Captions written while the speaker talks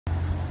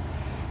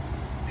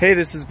Hey,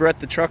 this is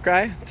Brett the truck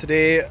guy.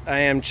 Today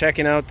I am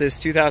checking out this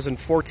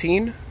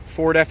 2014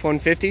 Ford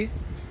F150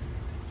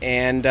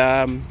 and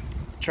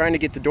trying to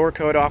get the door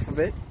code off of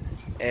it,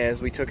 as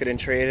we took it in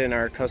trade and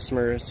our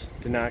customers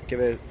did not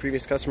give it,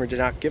 previous customer did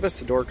not give us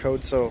the door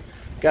code, so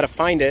got to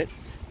find it.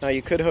 Now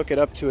you could hook it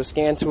up to a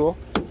scan tool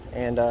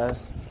and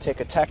take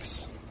a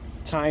text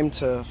time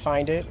to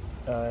find it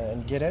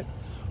and get it,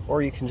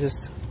 or you can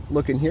just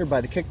look in here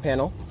by the kick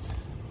panel.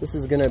 This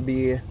is going to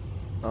be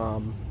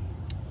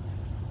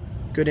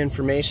good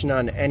information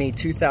on any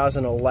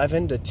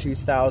 2011 to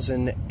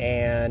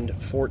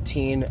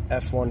 2014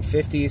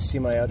 F-150s. See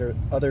my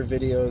other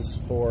videos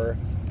for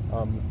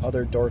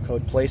other door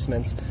code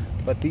placements.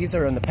 But these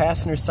are on the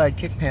passenger side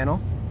kick panel.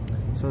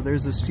 So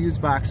there's this fuse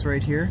box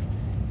right here.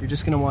 You're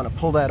just going to want to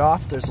pull that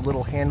off. There's a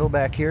little handle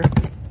back here,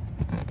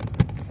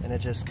 and it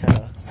just kind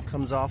of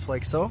comes off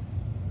like so.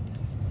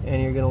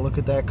 And you're going to look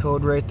at that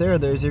code right there.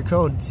 There's your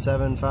code,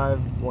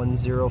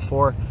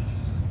 75104.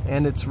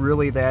 And it's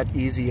really that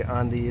easy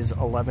on these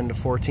 11 to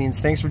 14s.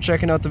 Thanks for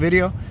checking out the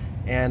video,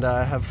 and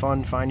have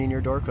fun finding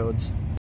your door codes.